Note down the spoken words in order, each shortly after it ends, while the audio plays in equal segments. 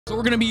So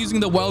we're going to be using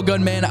the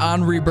Welgun man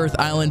on Rebirth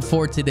Island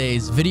for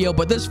today's video.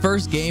 But this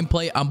first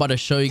gameplay I'm about to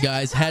show you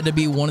guys had to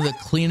be one of the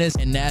cleanest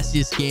and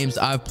nastiest games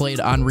I've played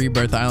on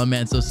Rebirth Island,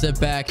 man. So sit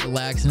back,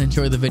 relax, and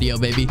enjoy the video,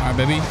 baby. All right,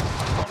 baby.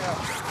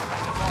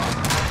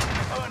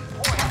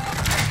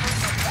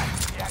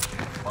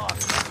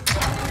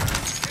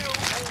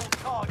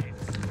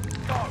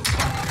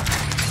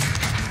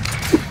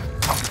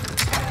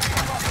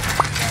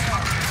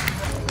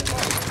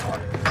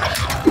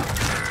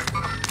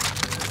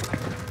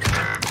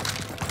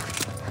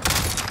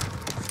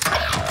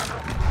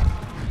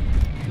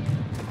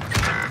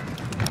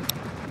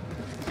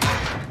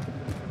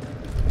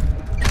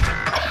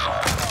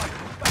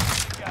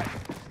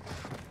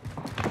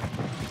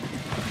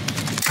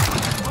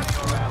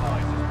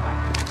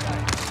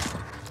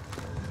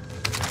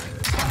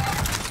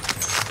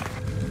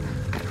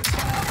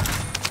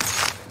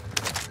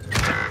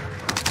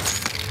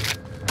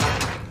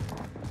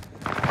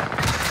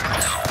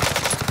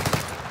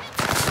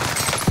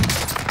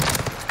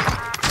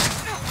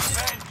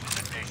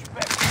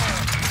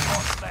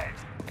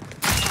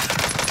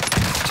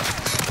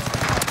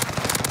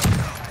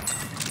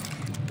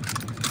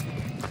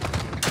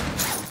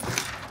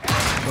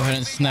 Go ahead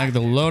and snag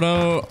the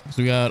loadout.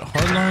 So we got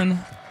hardline.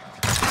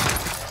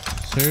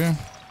 Sir.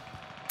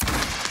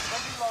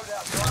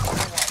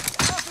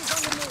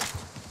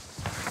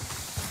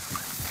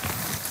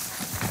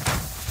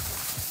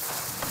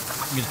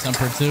 Get a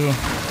temper too.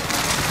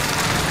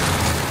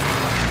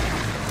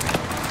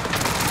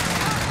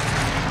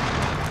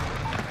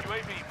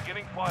 UAV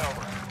beginning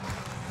flyover.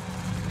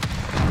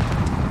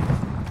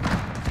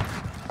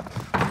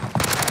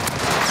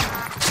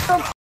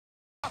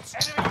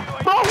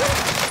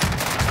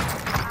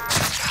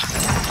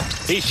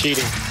 He's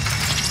cheating.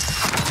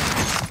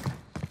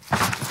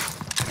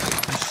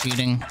 He's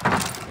cheating.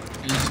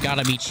 He's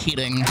gotta be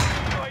cheating.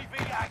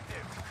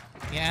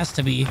 He has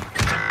to be. I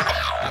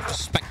have to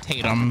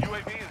spectate him.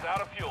 UAV is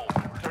out of fuel.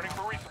 Returning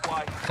for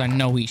resupply. Because I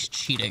know he's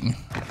cheating.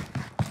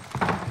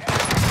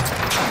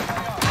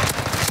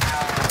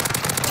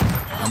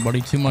 Oh,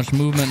 buddy, too much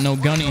movement, no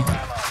gunny.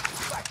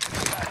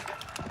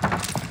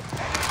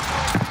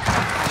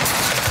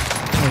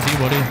 Where's he,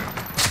 buddy?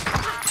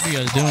 What are you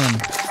guys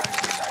doing?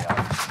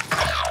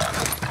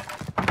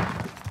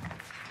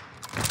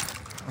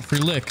 Free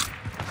lick.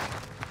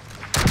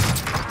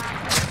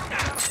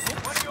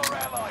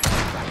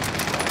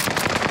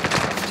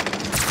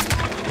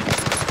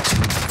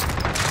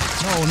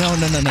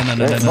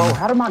 No.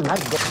 How did my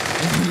knife go?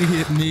 He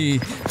hit me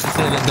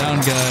instead of the down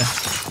guy.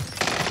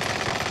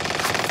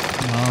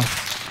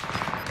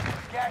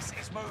 Gas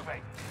is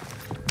moving.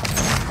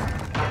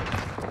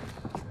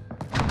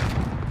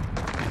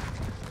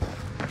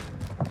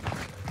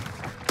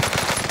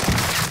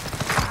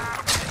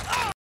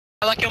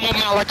 I like your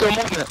movement. I like your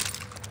movement.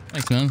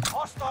 Thanks, man.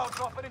 Hostile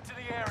dropping into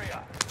the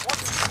area.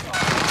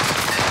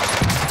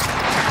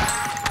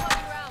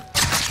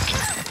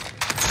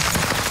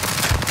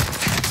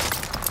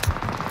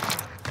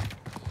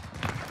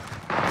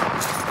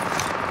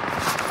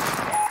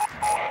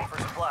 For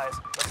supplies,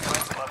 let's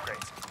find some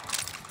upgrades.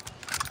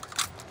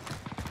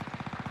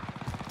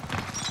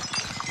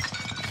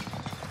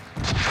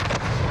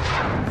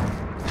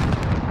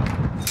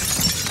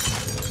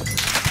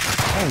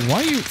 Oh,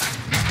 why you...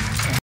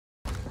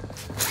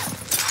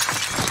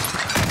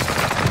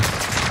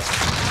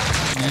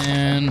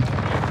 Man,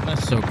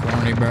 that's so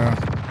corny, bro.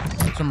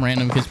 Some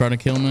random kid's about to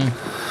kill me.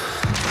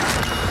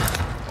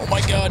 Oh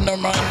my god,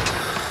 never mind.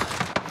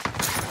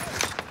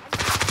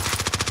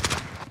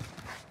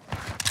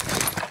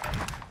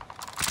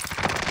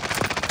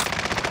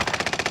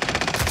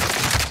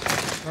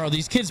 Bro,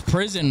 these kids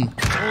prison.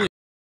 Holy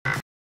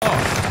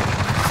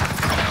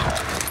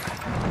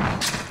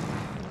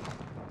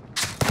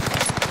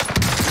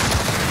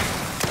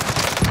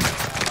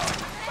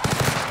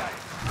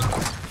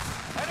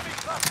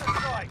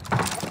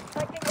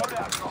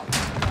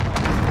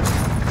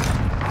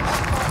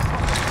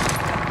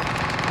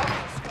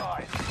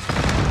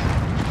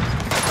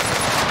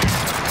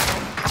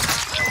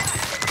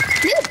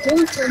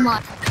doing so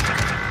much.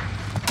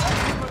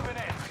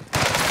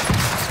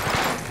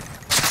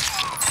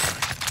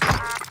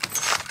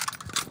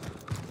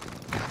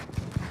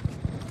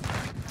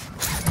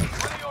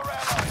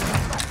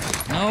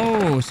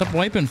 no, stop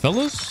wiping,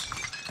 fellas.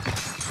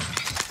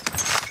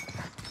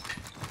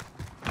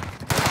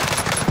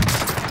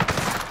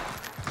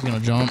 He's gonna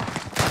jump.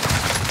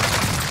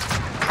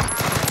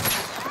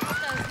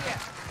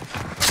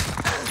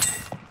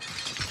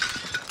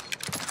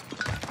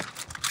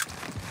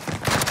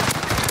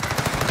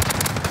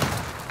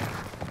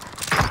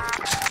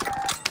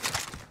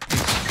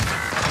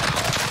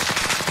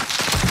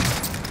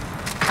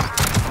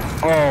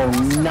 Oh,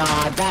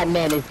 nah, that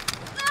man is...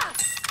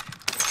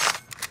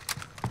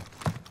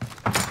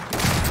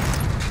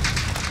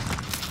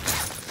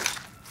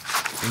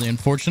 Really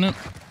unfortunate.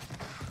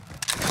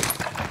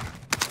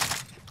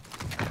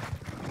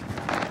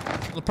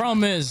 The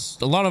problem is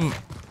a lot of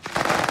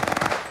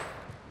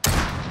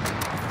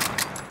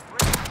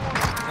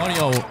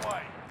y'all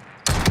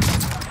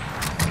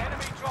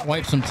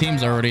wiped some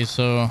teams already,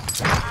 so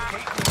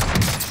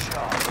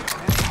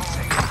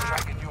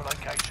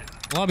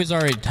lobby's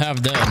already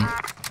half dead.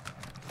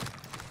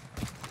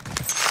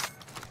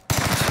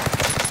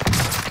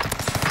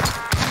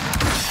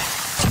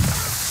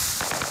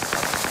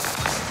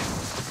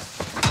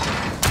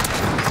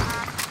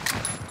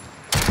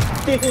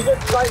 He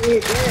just like me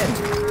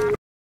again.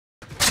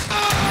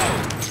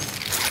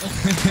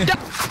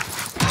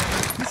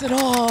 He said,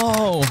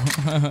 "Oh."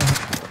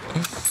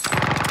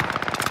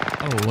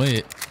 Oh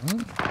wait. Boy,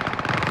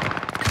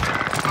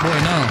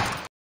 no.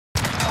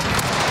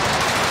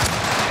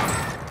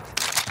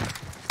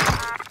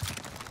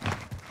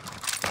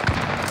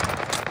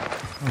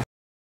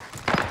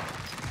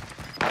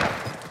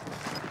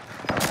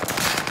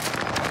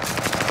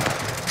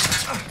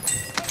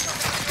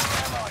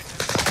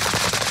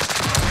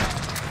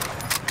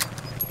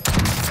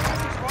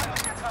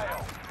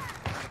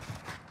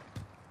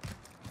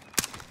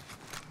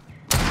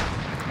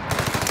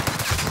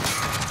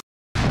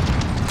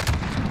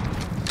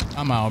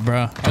 I'm out,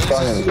 bro.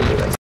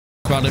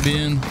 About to be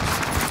in.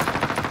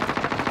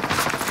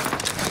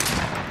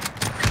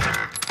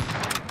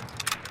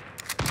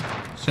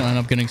 Just gonna end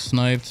up getting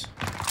sniped.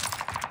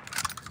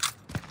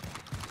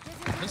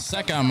 This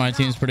second on my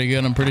team's pretty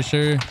good, I'm pretty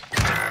sure. We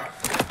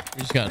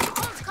just got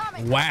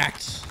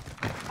whacked.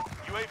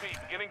 UAV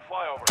beginning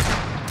flyover.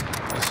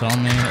 That's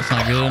on me. That's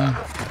not good.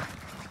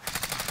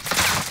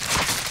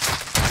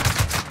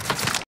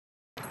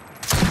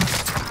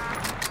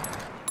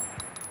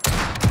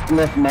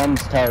 Lift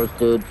men's toes,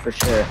 dude, for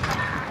sure.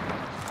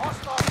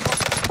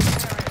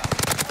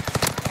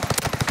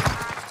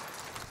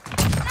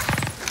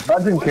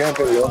 Imagine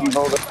camping,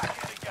 hold it.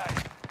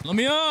 Let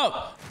me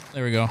up.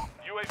 There we go.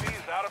 UAV is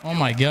out of Oh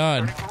my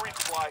god. ready for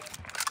resupply.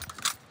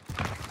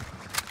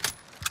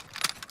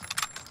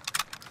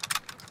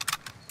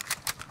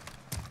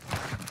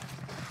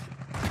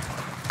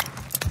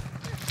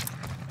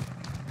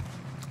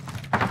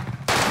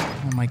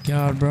 Oh my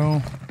god,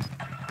 bro.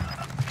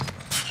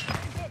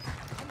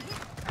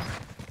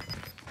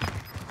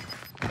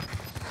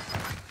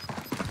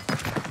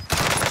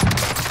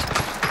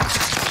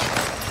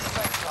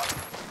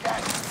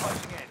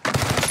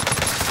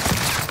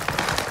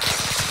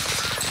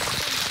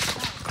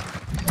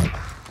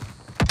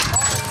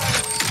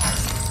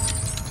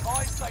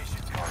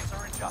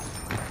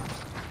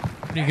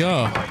 Where'd he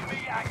go?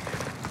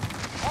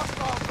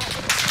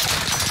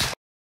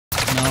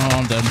 No,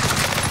 I'm dead.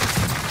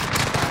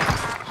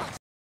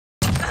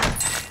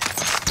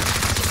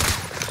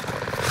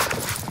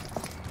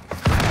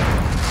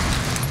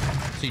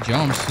 He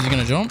jumps. Is he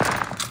gonna jump?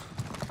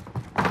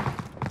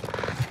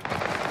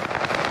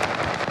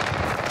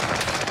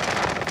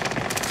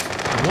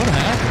 What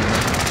happened?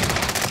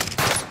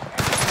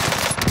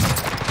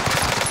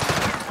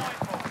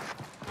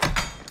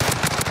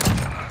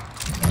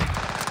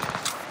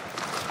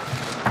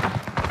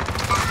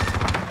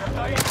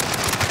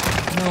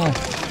 No.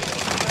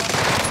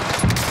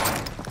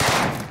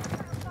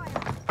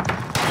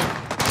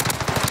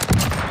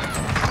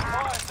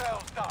 Fire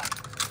sales done.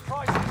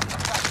 Prices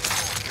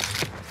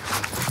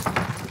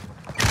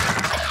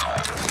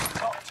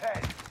top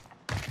 10.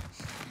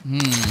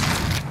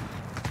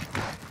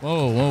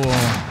 Whoa, whoa,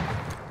 whoa.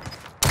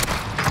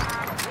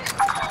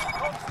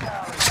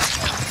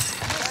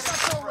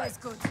 That's always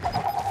good.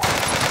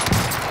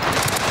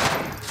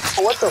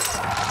 What the f?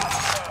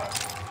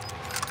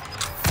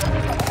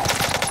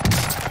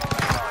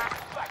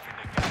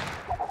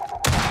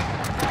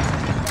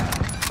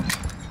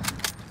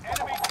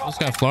 This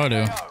guy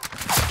Florida.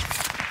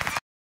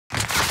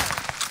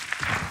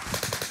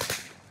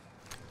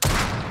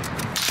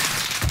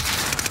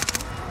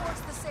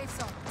 Towards the safe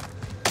zone.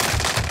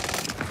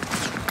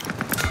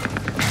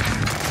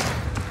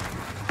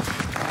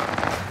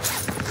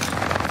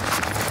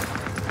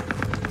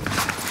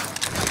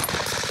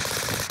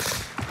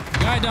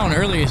 Guy down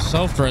early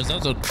self-res.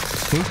 That's what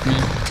spooked me.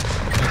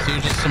 Like, he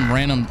was just some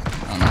random.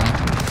 I don't know.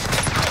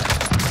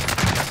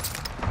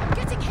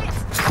 Getting hit.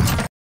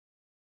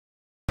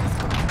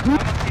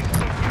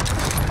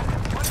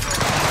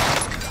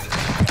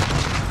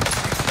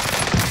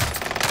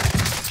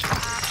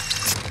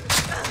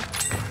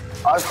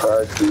 I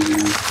tried to.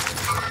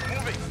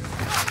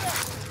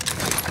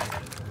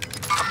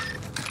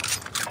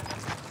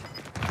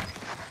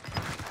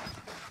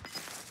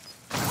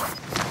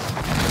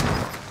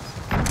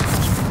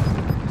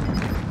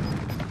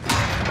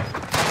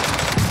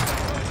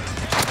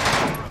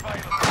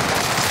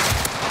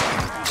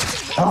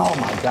 Oh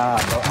my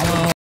god, bro.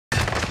 No.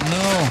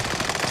 No.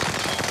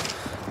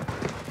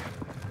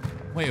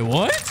 Wait,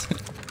 what?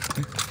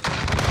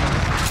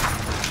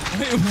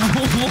 Wait,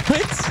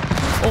 what?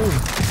 Oh,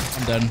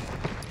 I'm done.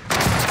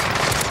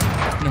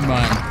 Never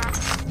mind.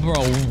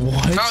 Bro,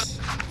 what?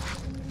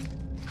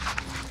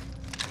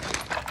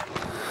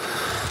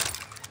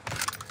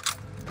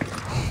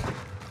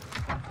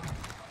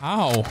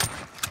 How?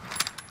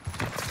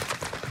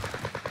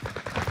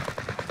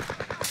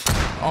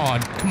 Oh,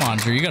 come on,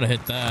 Drew. You gotta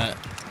hit that.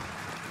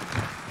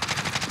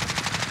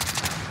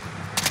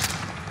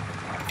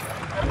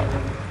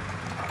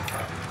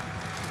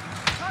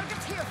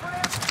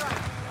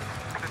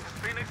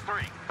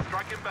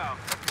 inbound.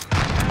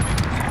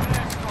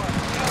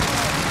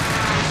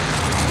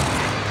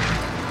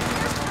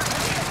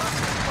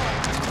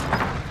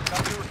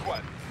 Copy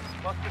request.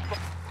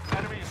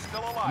 Enemy is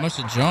still alive. I must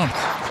have jumped.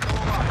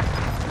 Still alive.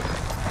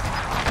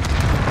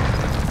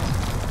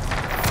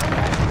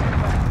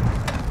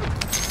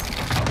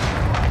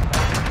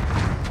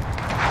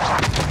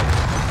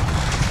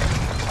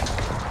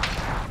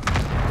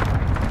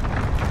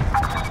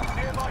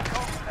 Nearby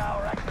comms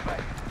tower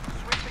activated.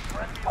 Sweeping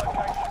friendly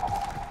location.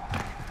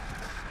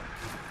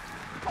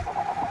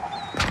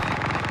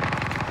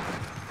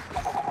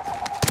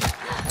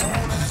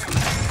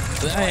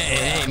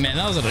 Hey, man,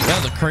 that was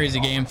a crazy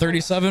game.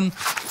 37. My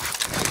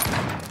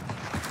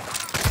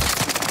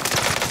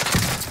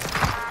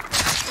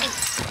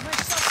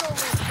shot's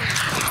always good.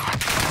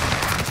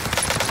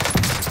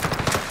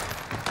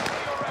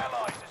 Your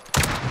allies is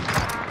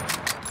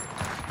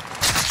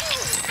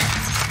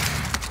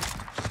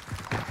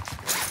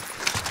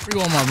Where you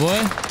going, my boy?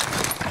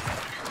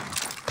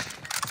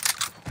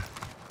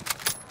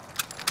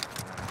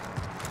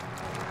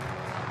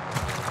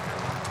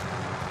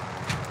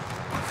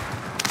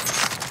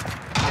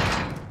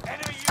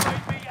 enemy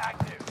UAV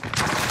active.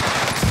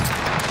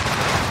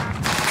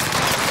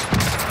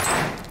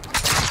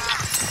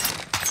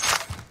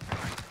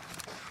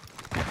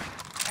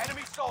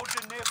 Enemy soldier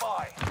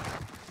nearby.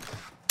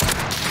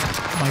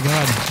 Oh my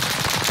god.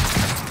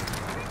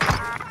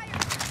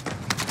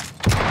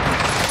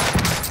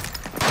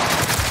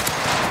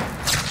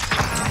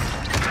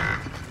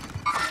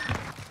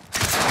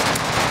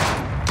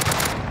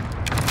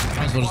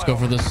 Might as well just go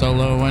for this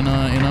solo. Why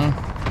not, you know?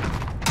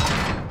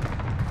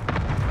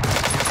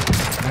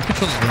 My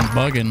controller's been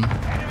bugging.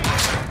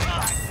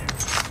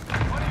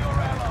 One of your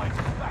allies is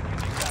back in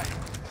the game.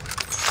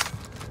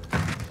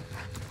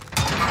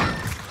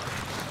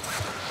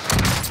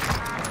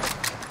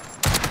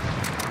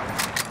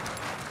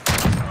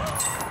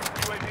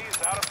 UAV is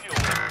out of fuel.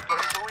 Ready for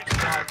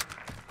resupply.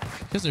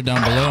 Because they're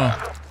down below. I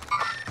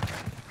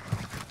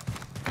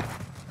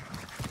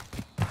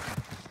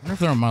wonder if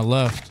they're on my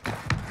left.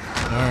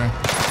 They are.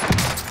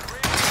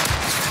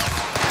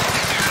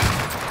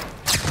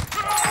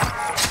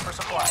 For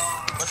supply.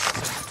 Let's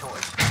get some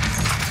toys.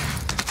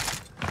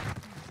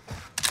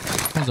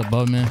 One's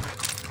above me.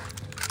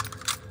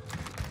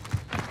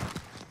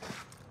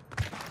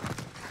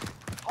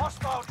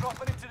 Hostile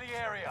dropping into the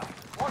area.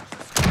 Watch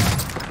the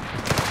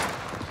sky.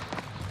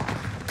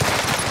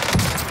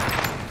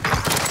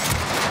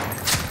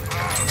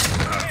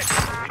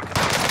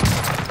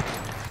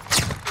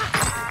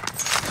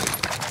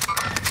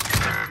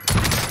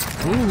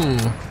 Ooh.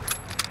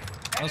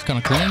 That was kind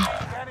of clean.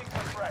 Scanning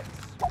for threats.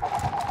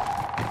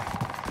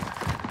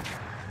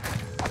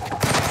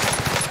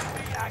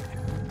 Be active.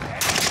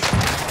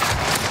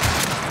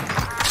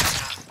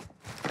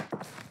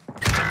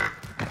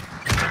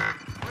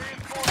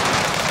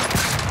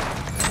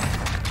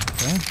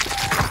 Okay.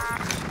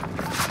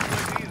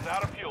 UAV is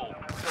out of fuel.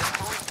 Ready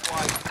for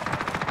resupply.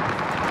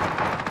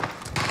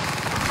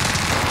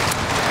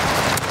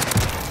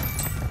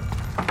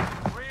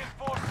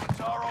 Reinforcements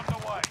are on the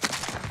way.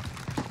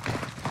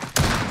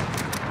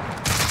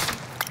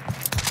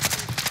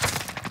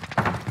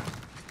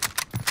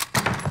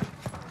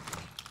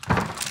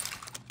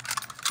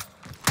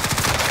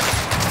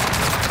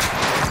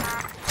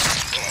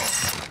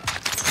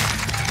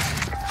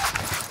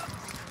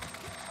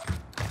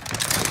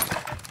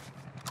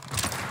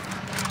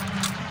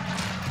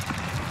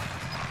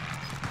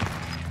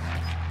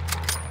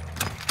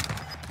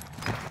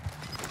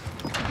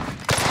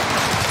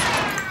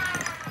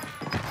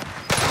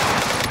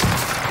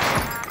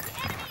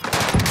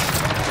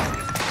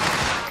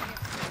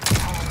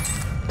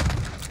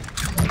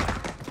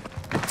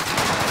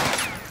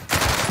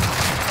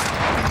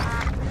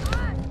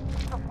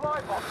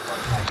 Supply box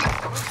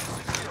located. Route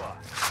secure.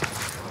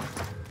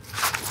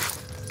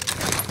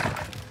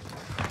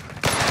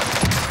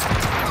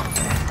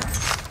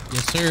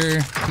 Yes, sir.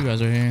 You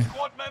guys are here.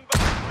 Squad members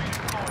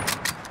redeployed.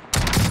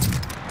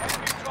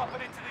 Enemy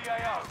dropping into the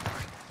AO.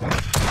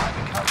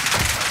 Driving cover.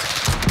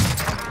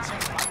 Enemy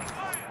team running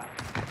fire.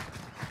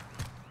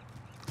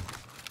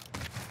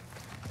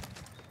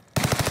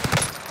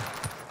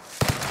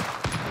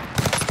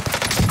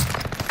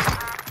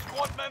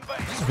 Squad member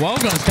is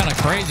Welgun's kind of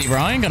crazy, bro.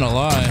 I ain't gonna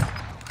lie.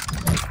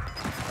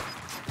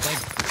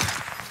 Like,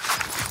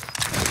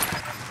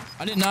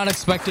 I did not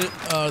expect it.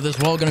 This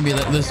Welgun to be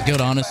this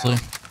good, honestly.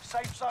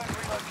 safe zone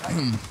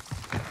relocated.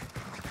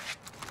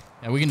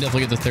 Yeah, we can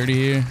definitely get the 30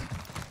 here.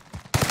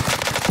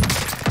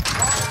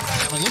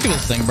 Like, look at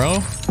this thing, bro.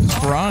 It's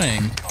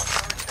crying.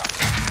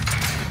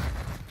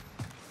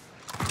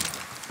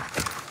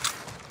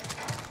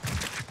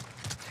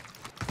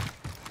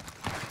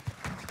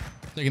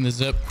 Taking the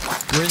zip.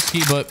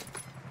 Risky, but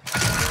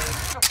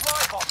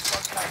Supply box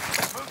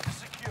located. Move to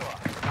secure.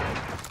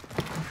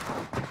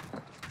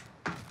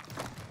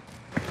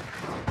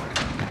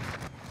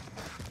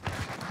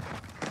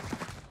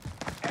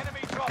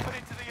 Enemy dropping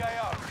into the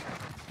AO.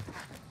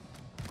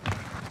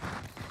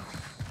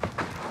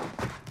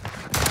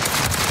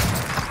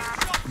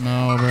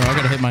 no, bro. I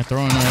gotta hit my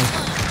throwing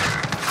knife.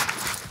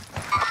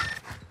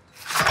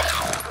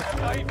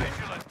 Stay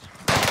vigilant.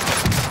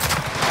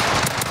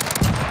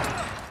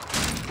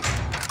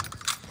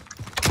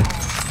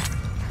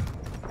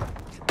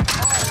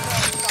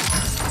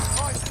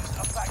 Prices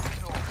are back to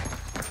normal.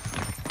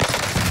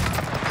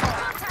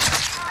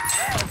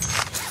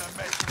 No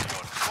mess with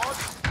your squad.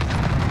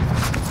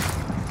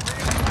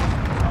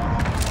 Reinforcements are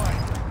on the way.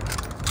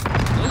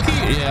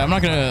 Loki? Yeah, I'm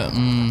not gonna.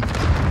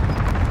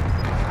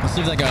 Let's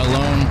leave that guy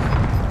alone.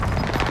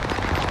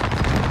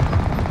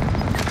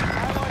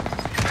 Allied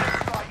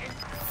strike in.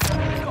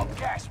 We've got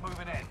gas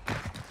moving in.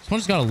 Someone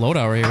just got a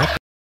loadout right here. What the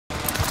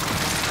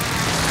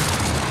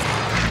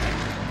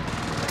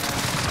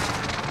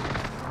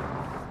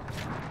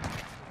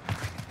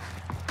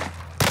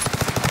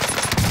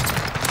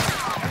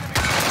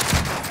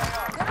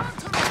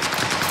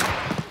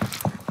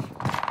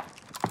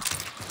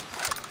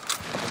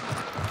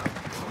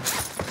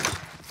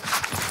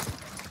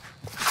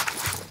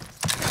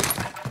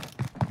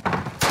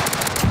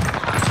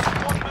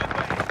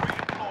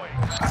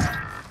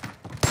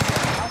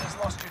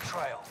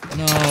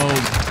No. Oh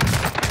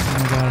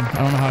my god. I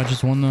don't know how I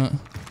just won that.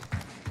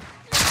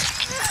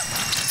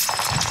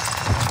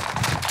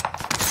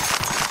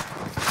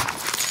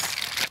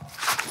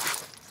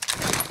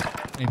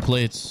 I need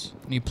plates.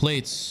 I need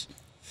plates.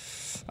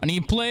 I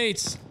need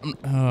plates.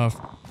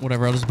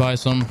 Whatever. I'll just buy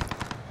some.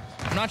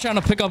 I'm not trying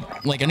to pick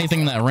up like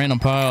anything in that random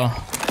pile.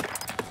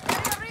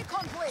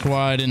 That's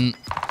why I didn't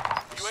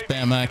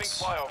spam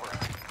X.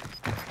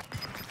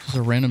 Just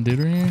a random dude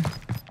right here.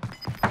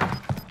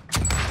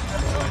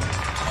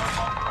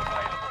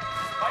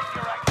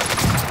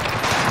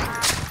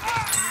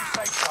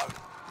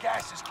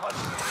 Gas is close.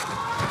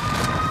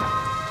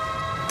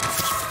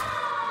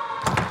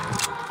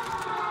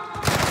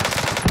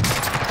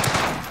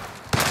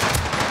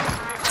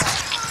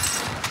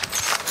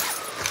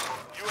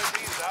 UAV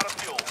is out of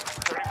fuel.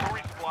 Ready for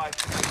resupply.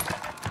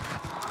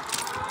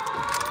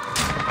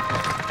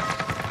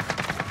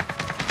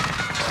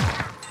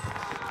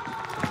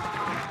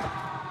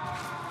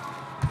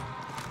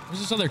 Where's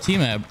this other team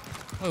at?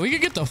 Wait, we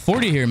could get the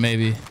 40 here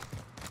maybe.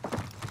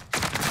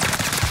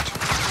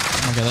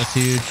 Okay, that's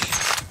huge.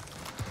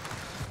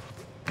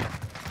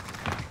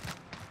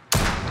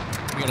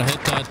 We gotta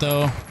hit that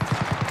though.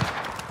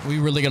 We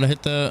really gotta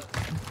hit that.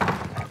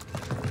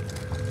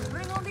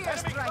 Bring on the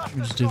airstrike.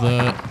 We just do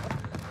that.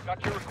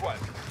 Got your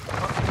request.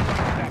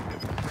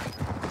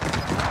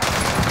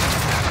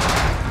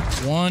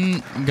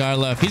 One guy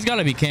left. He's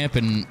gotta be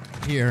camping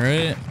here,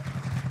 right?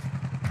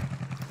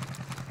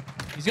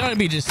 He's gotta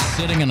be just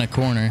sitting in a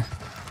corner.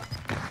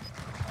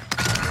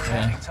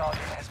 Yeah.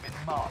 Target has been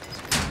marked.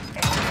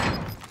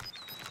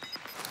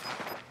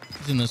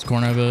 He's in this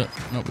corner, I bet.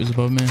 Nope, he's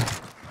above me.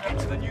 Get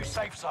to the new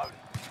safe zone.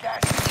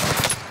 Gas.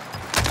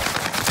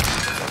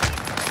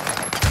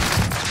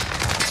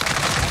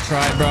 I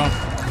tried, bro.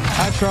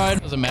 I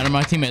tried. Doesn't matter.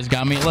 My teammates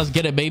got me. Let's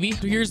get it, baby.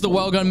 So here's the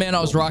Welgun man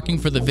I was rocking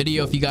for the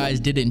video. If you guys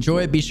did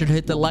enjoy it, be sure to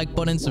hit the like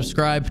button,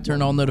 subscribe,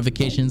 turn all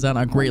notifications on.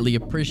 I greatly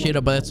appreciate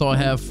it. But that's all I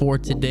have for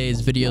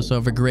today's video. So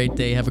have a great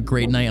day. Have a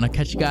great night. And I'll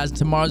catch you guys in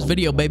tomorrow's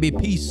video, baby.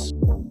 Peace.